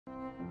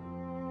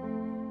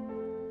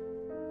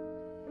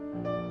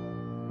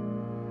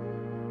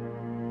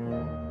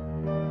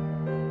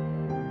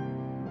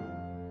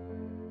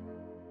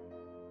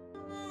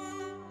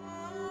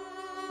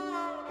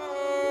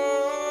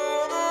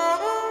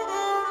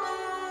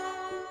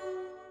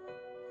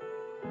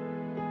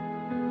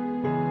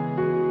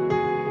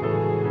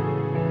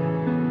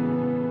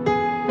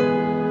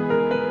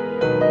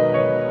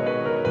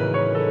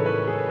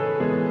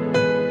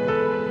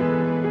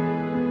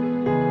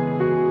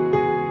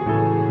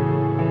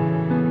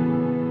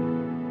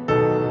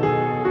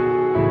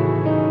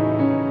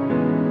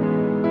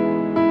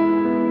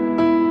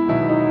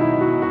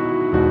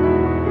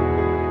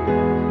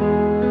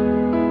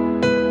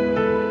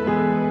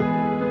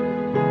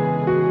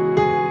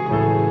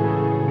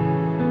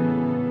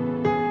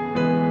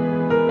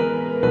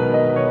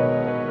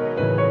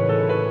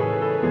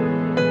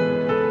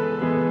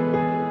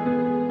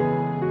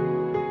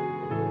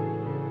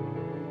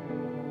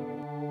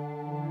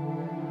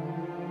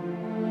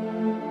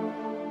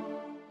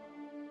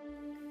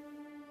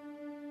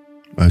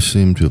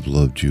seem to have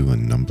loved you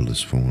in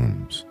numberless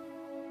forms,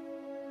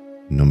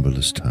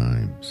 numberless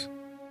times,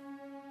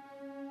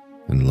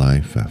 in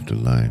life after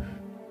life,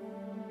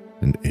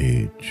 in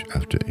age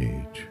after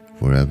age,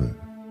 forever.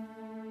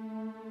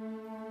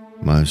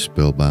 My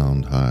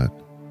spellbound heart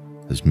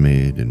has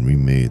made and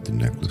remade the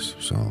necklace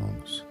of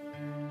songs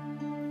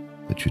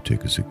that you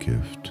take as a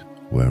gift,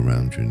 wear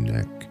around your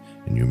neck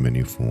in your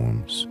many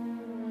forms,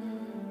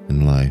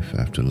 in life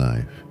after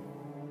life,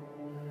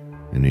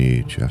 in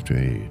age after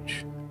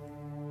age,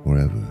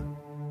 forever.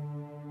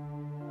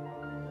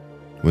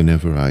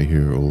 Whenever I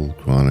hear old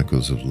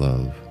chronicles of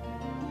love,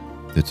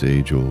 its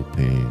age-old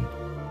pain,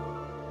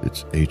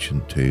 its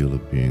ancient tale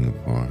of being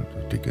apart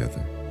or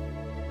together,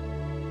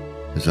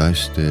 as I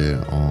stare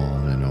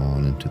on and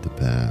on into the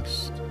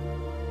past,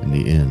 in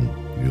the end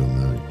you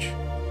emerge,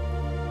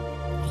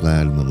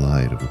 clad in the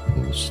light of a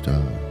pole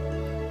star,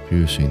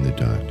 piercing the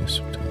darkness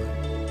of time.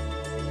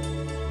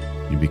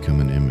 You become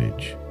an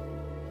image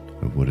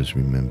of what is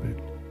remembered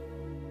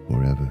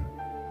forever.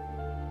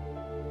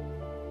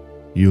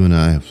 You and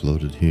I have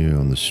floated here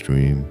on the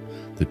stream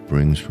that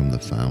brings from the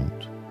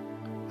fount,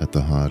 at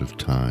the heart of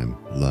time,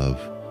 love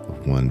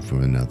of one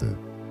for another.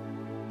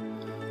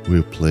 We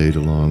have played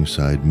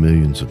alongside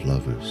millions of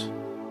lovers,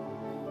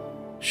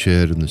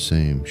 shared in the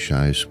same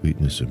shy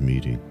sweetness of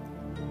meeting,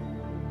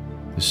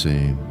 the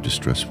same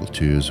distressful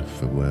tears of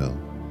farewell,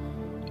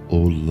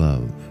 old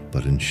love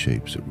but in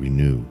shapes that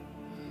renew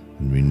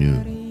and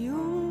renew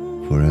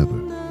forever.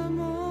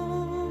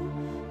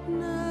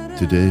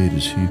 Today it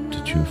is heaped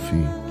at your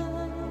feet.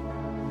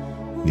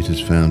 It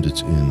has found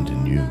its end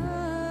in you,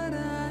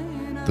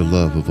 the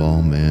love of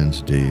all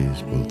man's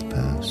days, both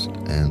past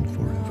and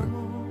forever.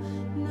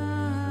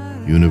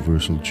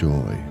 Universal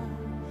joy,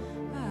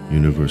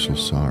 universal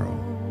sorrow,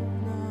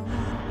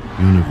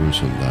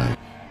 universal life.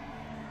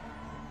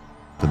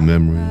 The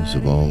memories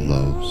of all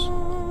loves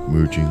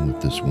merging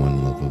with this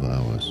one love of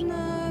ours,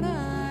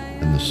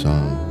 and the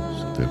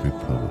songs of every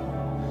poet,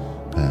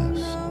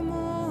 past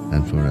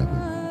and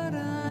forever.